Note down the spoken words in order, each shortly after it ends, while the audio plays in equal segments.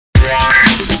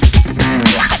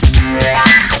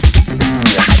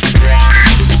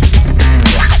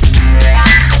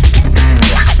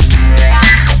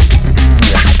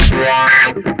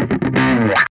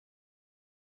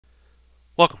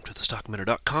Welcome to the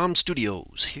StockMinter.com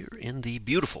studios here in the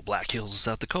beautiful Black Hills of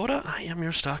South Dakota. I am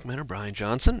your stock minter, Brian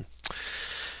Johnson.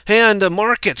 And the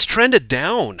markets trended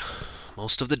down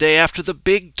most of the day after the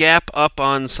big gap up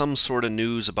on some sort of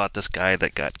news about this guy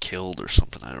that got killed or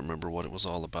something. I don't remember what it was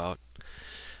all about.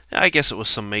 I guess it was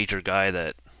some major guy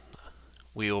that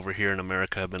we over here in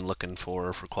America have been looking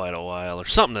for quite a while or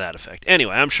something to that effect.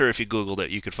 Anyway, I'm sure if you Googled it,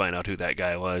 you could find out who that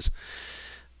guy was.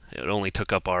 It only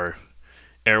took up our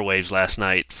airwaves last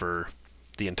night for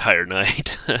the entire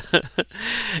night.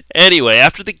 Anyway,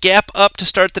 after the gap up to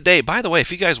start the day, by the way,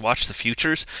 if you guys watched the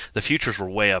futures were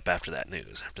way up after that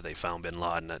news. After they found bin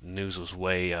Laden, that news was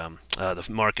way, the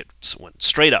market went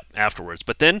straight up afterwards.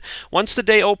 But then, once the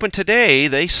day opened today,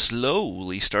 they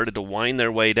slowly started to wind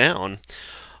their way down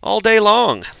all day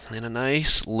long in a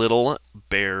nice little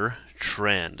bear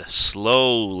trend,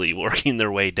 slowly working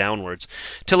their way downwards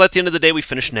till at the end of the day we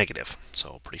finished negative.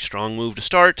 So a pretty strong move to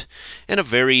start, and a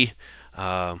very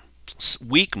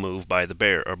weak move by the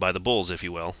bear, or by the bulls, if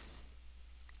you will,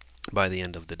 by the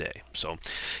end of the day. So,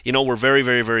 we're very,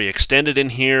 very, very extended in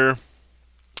here.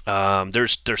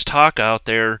 There's talk out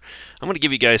there. I'm going to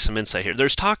give you guys some insight here.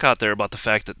 There's talk out there about the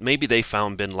fact that maybe they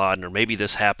found bin Laden, or maybe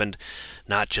this happened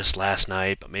not just last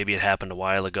night, but maybe it happened a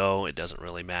while ago. It doesn't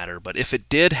really matter. But if it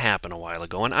did happen a while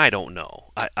ago, and I don't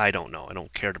know, I don't know. I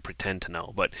don't care to pretend to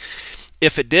know. But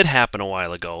if it did happen a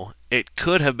while ago, it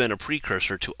could have been a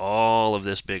precursor to all of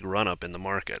this big run-up in the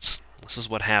markets. This is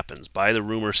what happens. Buy the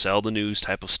rumor, sell the news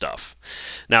type of stuff.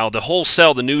 Now, the whole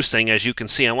sell the news thing, as you can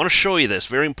see, I want to show you this.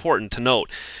 Very important to note.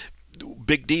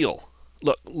 Big deal.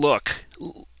 Look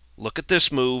at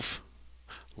this move.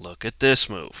 Look at this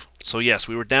move. So yes,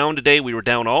 we were down today. We were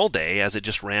down all day as it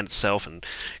just ran itself and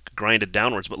grinded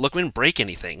downwards. But look, we didn't break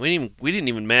anything. We didn't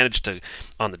even manage to,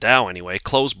 on the Dow anyway,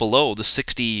 close below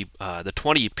the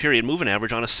 20 period moving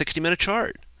average on a 60-minute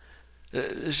chart.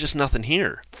 There's just nothing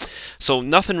here. So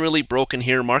nothing really broken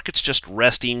here. Market's just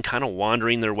resting, kind of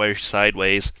wandering their way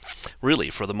sideways, really,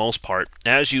 for the most part.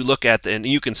 As you look at, and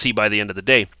you can see by the end of the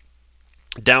day,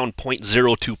 down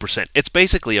 0.02%. It's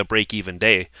basically a break-even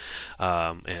day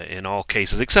in all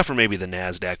cases, except for maybe the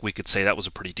NASDAQ. We could say that was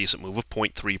a pretty decent move of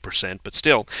 0.3%, but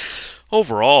still,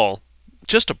 overall,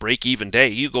 just a break-even day.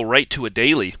 You go right to a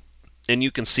daily, and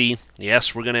you can see,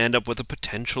 yes, we're going to end up with a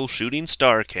potential shooting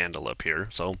star candle up here.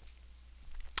 So,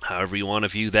 however you want to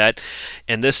view that.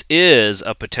 And this is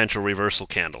a potential reversal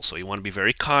candle. So you want to be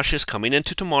very cautious coming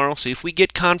into tomorrow. See if we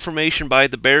get confirmation by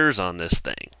the bears on this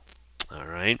thing. All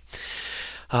right.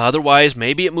 Otherwise,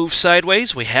 maybe it moves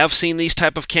sideways. We have seen these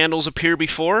type of candles appear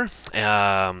before.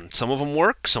 Some of them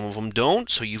work, some of them don't.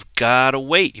 So you've got to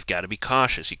wait. You've got to be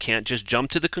cautious. You can't just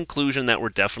jump to the conclusion that we're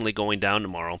definitely going down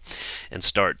tomorrow and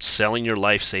start selling your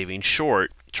life-saving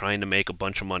short, trying to make a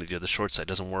bunch of money to the short side.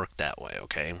 Doesn't work that way,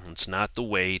 okay? It's not the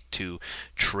way to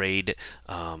trade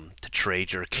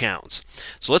your accounts.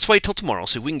 So let's wait till tomorrow,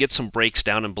 see if we can get some breaks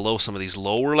down and below some of these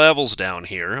lower levels down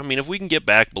here. I mean, if we can get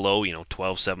back below,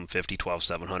 12,750,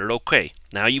 12,700, okay.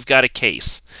 Now you've got a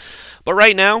case. But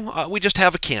right now, we just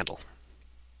have a candle.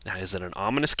 Now, is it an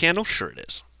ominous candle? Sure it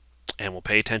is. And we'll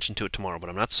pay attention to it tomorrow, but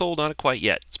I'm not sold on it quite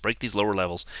yet. Let's break these lower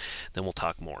levels, then we'll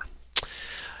talk more.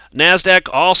 NASDAQ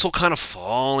also kind of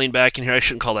falling back in here. I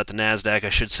shouldn't call that the NASDAQ. I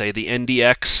should say the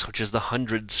NDX, which is the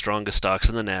 100 strongest stocks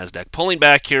in the NASDAQ. Pulling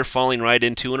back here, falling right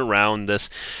into and around this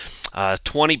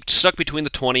 20, stuck between the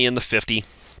 20 and the 50.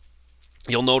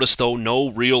 You'll notice, though,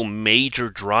 no real major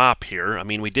drop here. I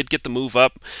mean, we did get the move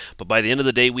up, but by the end of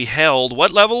the day, we held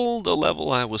what level? The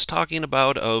level I was talking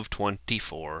about of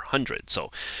 2,400.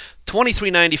 So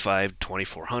 2395,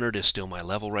 2400 is still my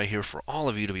level right here for all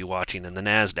of you to be watching in the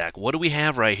NASDAQ. What do we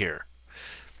have right here?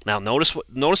 Now, notice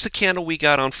the candle we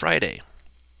got on Friday.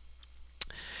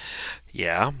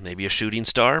 Yeah, maybe a shooting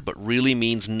star, but really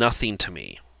means nothing to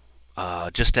me.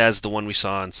 Just as the one we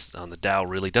saw on the Dow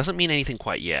really doesn't mean anything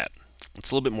quite yet. It's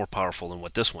a little bit more powerful than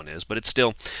what this one is, but it's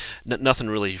still nothing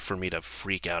really for me to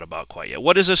freak out about quite yet.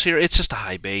 What is this here? It's just a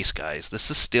high base, guys.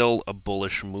 This is still a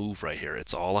bullish move right here.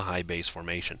 It's all a high base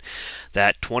formation.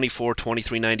 That 24,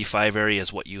 23.95 area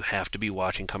is what you have to be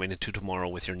watching coming into tomorrow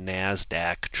with your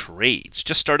NASDAQ trades.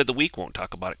 Just started the week. Won't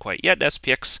talk about it quite yet.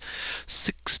 SPX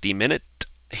 60-minute.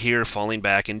 Here falling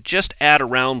back and just at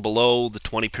around below the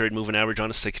 20 period moving average on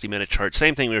a 60-minute chart.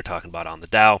 Same thing we were talking about on the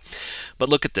Dow. But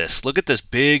look at this. Look at this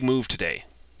big move today.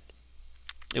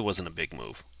 It wasn't a big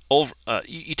move.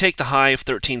 You take the high of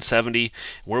 1370,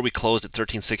 where we closed at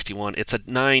 1361. It's a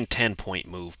 9-10 point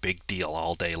move. Big deal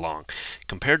all day long.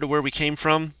 Compared to where we came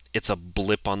from, it's a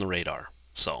blip on the radar.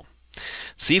 So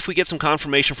See if we get some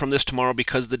confirmation from this tomorrow,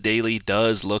 because the daily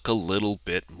does look a little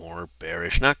bit more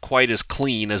bearish. Not quite as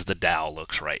clean as the Dow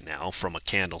looks right now from a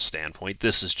candle standpoint.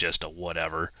 This is just a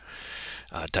whatever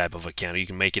type of a candle. You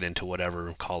can make it into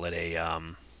whatever, call it a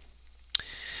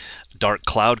dark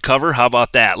cloud cover. How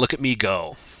about that? Look at me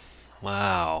go.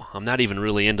 Wow, I'm not even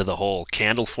really into the whole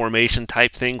candle formation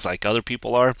type things like other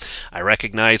people are. I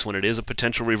recognize when it is a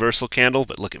potential reversal candle,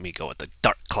 but look at me go with the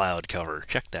dark cloud cover.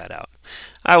 Check that out.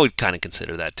 I would kind of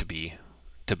consider that to be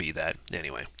that.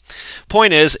 Anyway,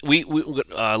 point is,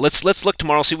 let's look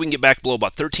tomorrow, see if we can get back below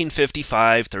about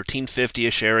 1355,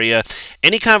 1350-ish area.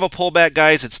 Any kind of a pullback,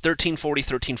 guys, it's 1340,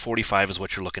 1345 is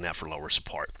what you're looking at for lower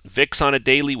support. VIX on a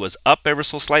daily was up ever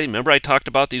so slightly. Remember I talked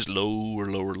about these lower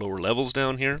levels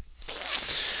down here?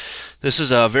 This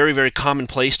is a very, very common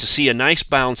place to see a nice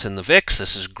bounce in the VIX.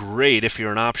 This is great if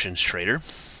you're an options trader.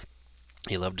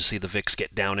 You love to see the VIX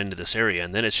get down into this area,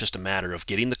 and then it's just a matter of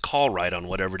getting the call right on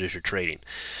whatever it is you're trading.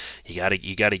 You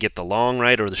got to get the long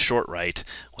right or the short right,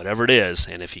 whatever it is.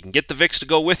 And if you can get the VIX to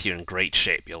go with you, in great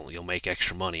shape. You'll make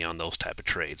extra money on those type of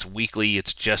trades. Weekly,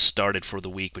 it's just started for the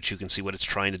week, but you can see what it's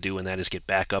trying to do, and that is get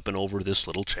back up and over this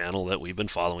little channel that we've been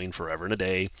following forever and a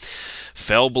day.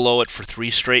 Fell below it for 3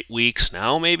 straight weeks.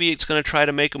 Now maybe it's going to try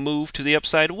to make a move to the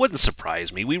upside. It wouldn't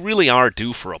surprise me. We really are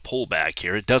due for a pullback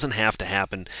here. It doesn't have to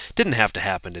happen. Didn't have to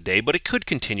happen today, but it could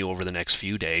continue over the next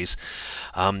few days.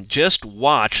 Just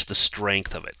watch the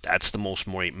strength of it. That's the most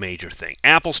major thing.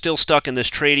 Apple still stuck in this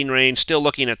trading range, still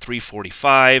looking at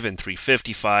 345 and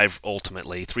 355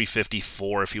 ultimately,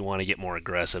 354 if you want to get more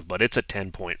aggressive, but it's a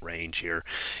 10-point range here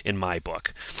in my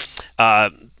book.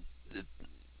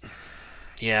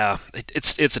 Yeah,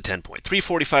 it's a 10-point.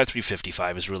 345,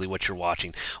 355 is really what you're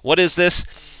watching. What is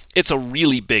this? It's a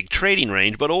really big trading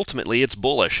range, but ultimately it's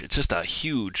bullish. It's just a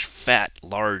huge, fat,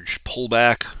 large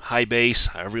pullback, high base,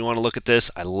 however you want to look at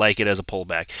this. I like it as a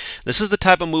pullback. This is the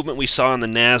type of movement we saw in the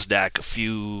NASDAQ a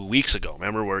few weeks ago.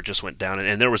 Remember where it just went down,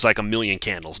 and there was like a million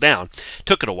candles down.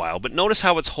 Took it a while, but notice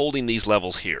how it's holding these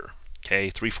levels here. Okay,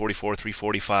 344,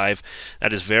 345.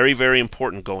 That is very, very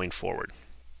important going forward.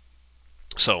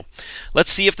 So let's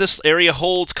see if this area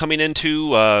holds coming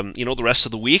into the rest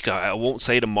of the week. I won't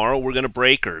say tomorrow we're going to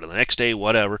break or the next day,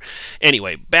 whatever.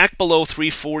 Anyway, back below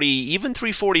 340, even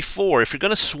 344, if you're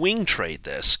going to swing trade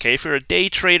this, okay, if you're a day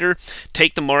trader,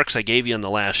 take the marks I gave you on the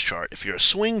last chart. If you're a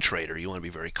swing trader, you want to be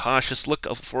very cautious. Look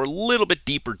for a little bit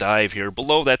deeper dive here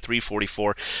below that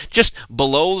 344, just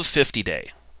below the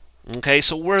 50-day. Okay,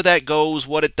 so where that goes,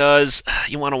 what it does,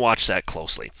 you want to watch that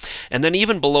closely. And then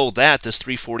even below that, this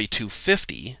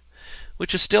 342.50,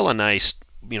 which is still a nice,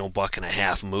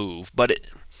 $1.50 move, but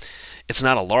it's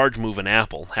not a large move in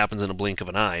Apple, happens in a blink of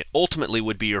an eye, ultimately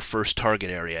would be your first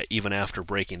target area, even after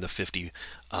breaking the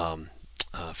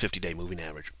 50-day moving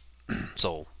average.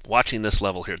 So watching this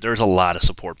level here, there's a lot of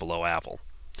support below Apple.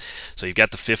 So you've got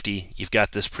the 50, you've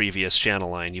got this previous channel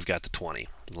line, you've got the 20.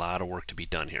 A lot of work to be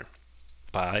done here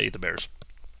by the bears.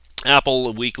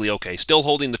 Apple weekly, okay, still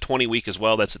holding the 20 week as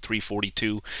well. That's at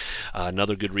 342.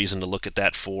 Another good reason to look at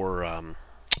that for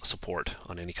support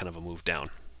on any kind of a move down.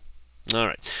 All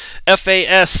right,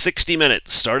 FAS 60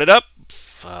 minutes started up,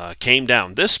 came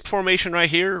down. This formation right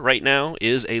here, right now,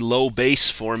 is a low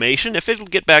base formation. If it'll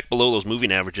get back below those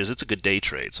moving averages, it's a good day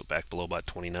trade. So back below about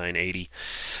 29.80,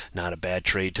 not a bad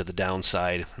trade to the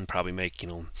downside, and probably make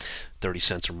 30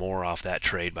 cents or more off that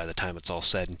trade by the time it's all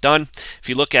said and done. If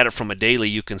you look at it from a daily,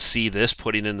 you can see this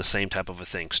putting in the same type of a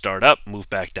thing. Start up, move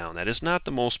back down. That is not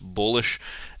the most bullish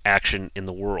action in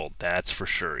the world, that's for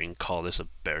sure. You can call this a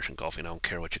bearish engulfing. I don't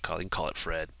care what you call it. You can call it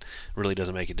Fred. It really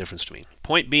doesn't make a difference to me.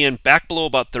 Point being, back below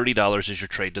about $30 is your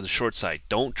trade to the short side.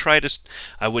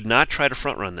 I would not try to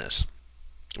front run this.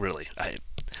 Really.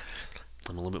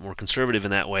 I'm a little bit more conservative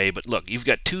in that way, but look, you've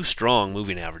got 2 strong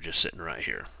moving averages sitting right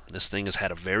here. This thing has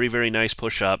had a very, very nice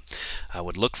push up. I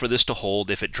would look for this to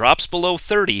hold. If it drops below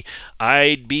 30,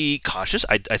 I'd be cautious.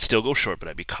 I'd still go short, but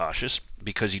I'd be cautious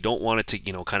because you don't want it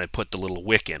to, kind of put the little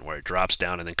wick in where it drops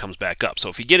down and then comes back up. So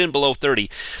if you get in below 30,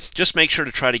 just make sure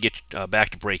to try to get back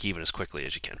to break even as quickly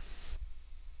as you can.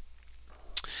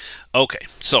 Okay,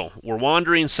 so we're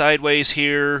wandering sideways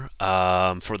here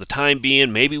for the time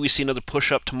being. Maybe we see another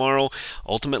push up tomorrow.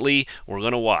 Ultimately, we're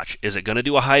going to watch. Is it going to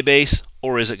do a high base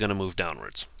or is it going to move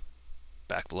downwards?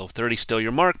 Back below 30, still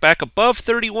your mark. Back above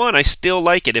 31, I still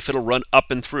like it if it'll run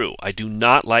up and through. I do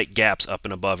not like gaps up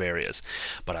and above areas,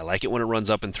 but I like it when it runs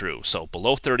up and through. So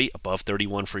below 30, above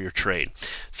 31 for your trade.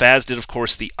 FAS did, of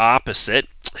course, the opposite,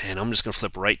 and I'm just going to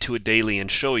flip right to a daily and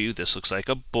show you. This looks like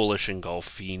a bullish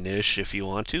engulfing-ish if you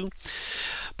want to.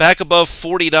 Back above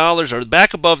 $40, or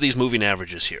back above these moving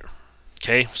averages here.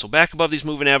 Okay, so back above these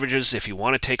moving averages, if you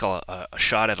want to take a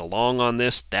shot at a long on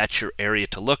this, that's your area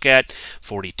to look at.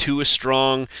 42 is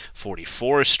strong,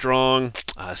 44 is strong.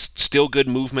 Still good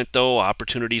movement though.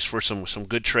 Opportunities for some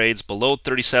good trades. Below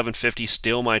 37.50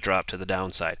 still might drop to the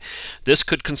downside. This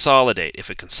could consolidate.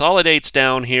 If it consolidates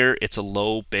down here, it's a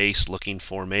low base looking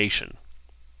formation.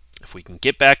 If we can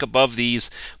get back above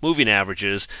these moving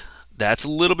averages, that's a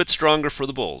little bit stronger for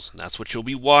the bulls. That's what you'll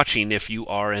be watching if you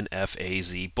are an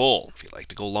FAZ bull. If you like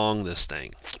to go long this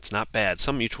thing, it's not bad.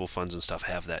 Some mutual funds and stuff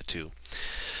have that too.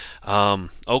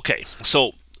 Okay,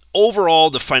 so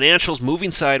overall, the financials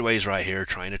moving sideways right here,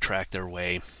 trying to track their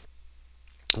way,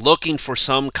 looking for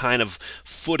some kind of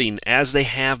footing as they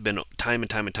have been time and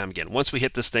time and time again. Once we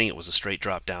hit this thing, it was a straight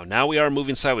drop down. Now we are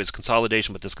moving sideways,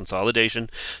 consolidation, but this consolidation,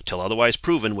 till otherwise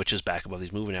proven, which is back above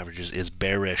these moving averages, is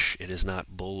bearish. It is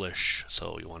not bullish.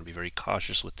 So you want to be very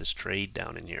cautious with this trade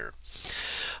down in here.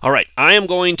 All right, I am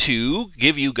going to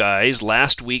give you guys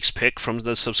last week's pick from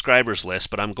the subscribers list,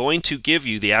 but I'm going to give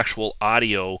you the actual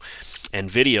audio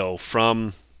and video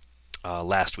from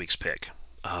last week's pick.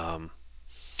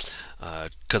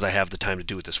 Because I have the time to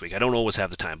do it this week. I don't always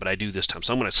have the time, but I do this time.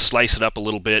 So I'm going to slice it up a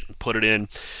little bit and put it in.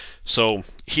 So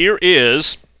here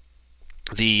is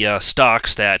the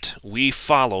stocks that we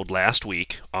followed last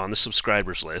week on the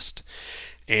subscribers list.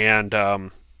 And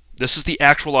this is the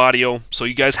actual audio, so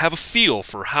you guys have a feel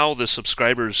for how the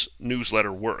subscribers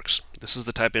newsletter works. This is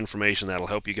the type of information that'll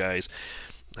help you guys.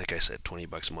 Like I said, 20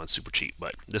 bucks a month, super cheap.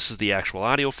 But this is the actual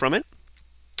audio from it.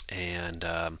 And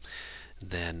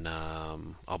then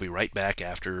I'll be right back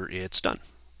after it's done.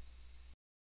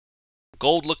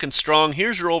 Gold looking strong.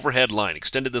 Here's your overhead line.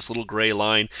 Extended this little gray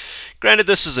line. Granted,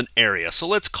 this is an area, so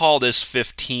let's call this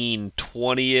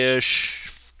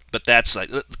 1520-ish, but that's like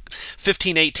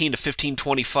 1518 to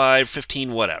 1525,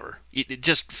 15 whatever.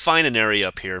 Just find an area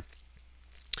up here.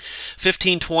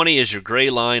 1520 is your gray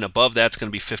line. Above that's going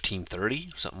to be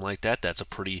 1530, something like that. That's a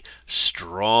pretty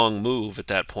strong move at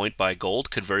that point by gold.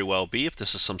 Could very well be, if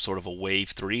this is some sort of a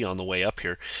wave 3 on the way up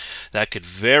here, that could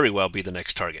very well be the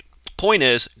next target. Point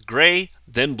is, gray,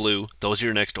 then blue, those are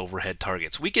your next overhead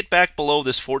targets. We get back below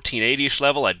this 1480-ish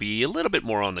level, I'd be a little bit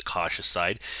more on the cautious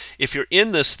side. If you're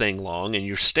in this thing long and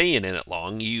you're staying in it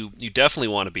long, you definitely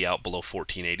want to be out below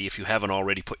 1480. If you haven't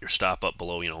already put your stop up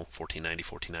below, 1490,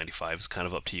 1495, it's kind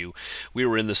of up to you. We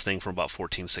were in this thing from about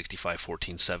 1465,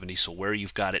 1470, so where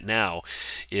you've got it now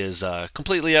is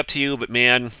completely up to you, but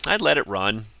man, I'd let it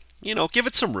run. Give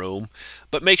it some room,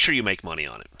 but make sure you make money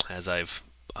on it, as I've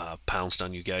pounced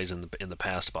on you guys in the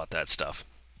past about that stuff.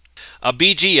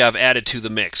 BG I've added to the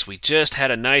mix. We just had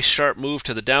a nice sharp move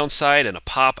to the downside and a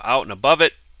pop out and above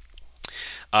it.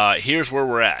 Here's where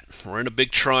we're at. We're in a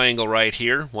big triangle right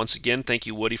here. Once again, thank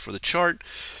you, Woody, for the chart.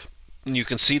 And you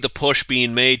can see the push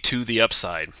being made to the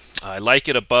upside. I like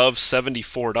it above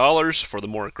 $74 for the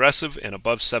more aggressive and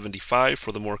above $75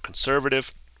 for the more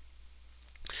conservative.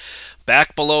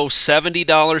 Back below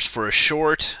 $70 for a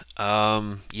short.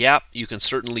 Yeah, you can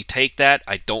certainly take that.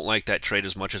 I don't like that trade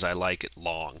as much as I like it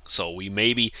long. So we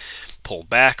maybe pull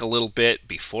back a little bit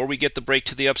before we get the break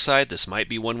to the upside. This might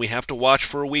be one we have to watch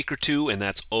for a week or two, and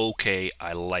that's okay.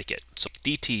 I like it. So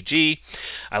DTG,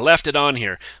 I left it on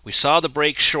here. We saw the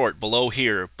break short below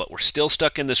here, but we're still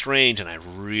stuck in this range, and I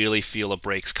really feel a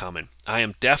break's coming. I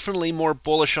am definitely more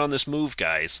bullish on this move,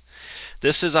 guys.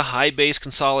 This is a high base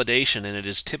consolidation, and it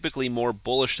is typically more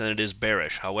bullish than it is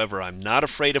bearish. However, I'm not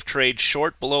afraid of trades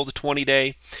short below the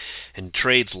 20-day and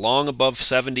trades long above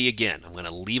 70 again. I'm going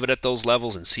to leave it at those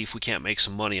levels and see if we can't make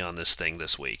some money on this thing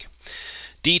this week.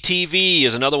 DTV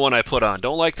is another one I put on.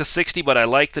 Don't like the 60, but I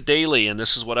like the daily, and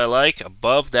this is what I like,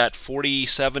 above that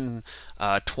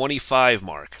 47.25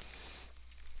 mark.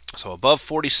 So above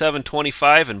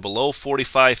 47.25 and below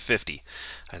 45.50.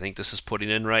 I think this is putting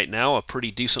in right now a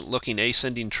pretty decent looking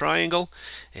ascending triangle,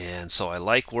 and so I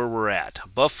like where we're at.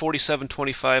 Above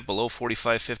 47.25, below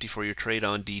 45.50 for your trade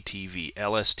on DTV.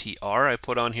 LSTR I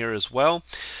put on here as well.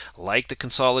 Like the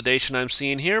consolidation I'm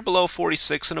seeing here, below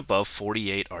 46 and above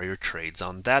 48 are your trades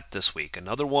on that this week.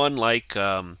 Another one like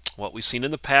what we've seen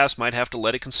in the past, might have to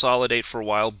let it consolidate for a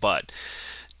while, but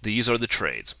these are the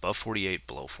trades, above 48,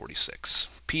 below 46.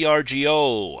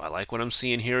 PRGO, I like what I'm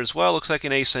seeing here as well. Looks like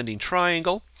an ascending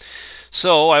triangle.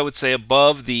 So I would say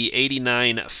above the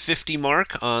 89.50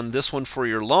 mark on this one for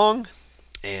your long,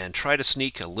 and try to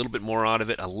sneak a little bit more out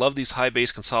of it. I love these high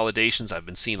base consolidations. I've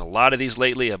been seeing a lot of these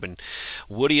lately.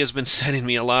 Woody has been sending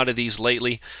me a lot of these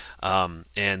lately,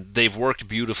 and they've worked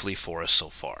beautifully for us so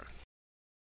far.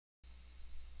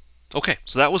 Okay,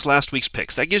 so that was last week's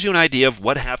picks. That gives you an idea of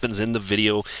what happens in the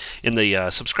video, in the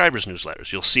subscribers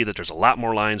newsletters. You'll see that there's a lot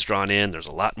more lines drawn in. There's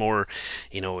a lot more,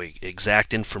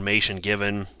 exact information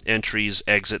given, entries,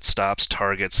 exits, stops,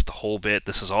 targets, the whole bit.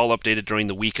 This is all updated during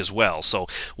the week as well. So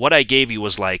what I gave you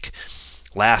was like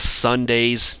last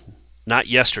Sunday's, not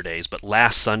yesterday's, but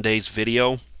last Sunday's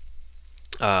video.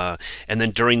 And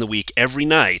then during the week, every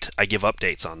night, I give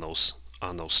updates on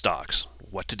those stocks.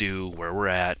 What to do, where we're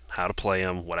at, how to play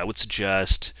them, what I would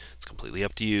suggest. It's completely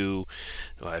up to you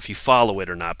if you follow it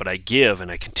or not. But I give and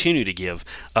I continue to give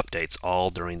updates all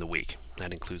during the week.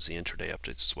 That includes the intraday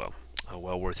updates as well.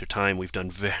 Well worth your time. We've done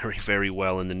very, very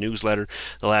well in the newsletter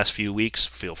the last few weeks.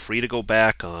 Feel free to go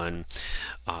back on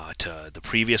to the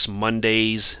previous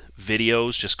Monday's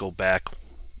videos. Just go back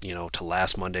to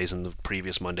last Mondays and the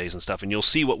previous Mondays and stuff, and you'll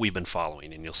see what we've been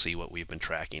following and you'll see what we've been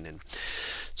tracking, and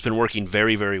it's been working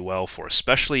very, very well for us,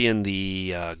 especially in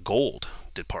the gold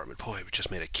department. Boy, we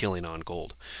just made a killing on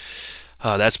gold.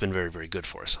 That's been very, very good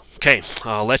for us. Okay,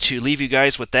 I'll leave you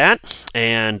guys with that,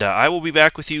 and I will be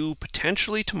back with you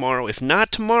potentially tomorrow. If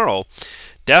not tomorrow,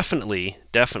 definitely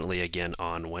again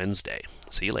on Wednesday.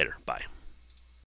 See you later. Bye.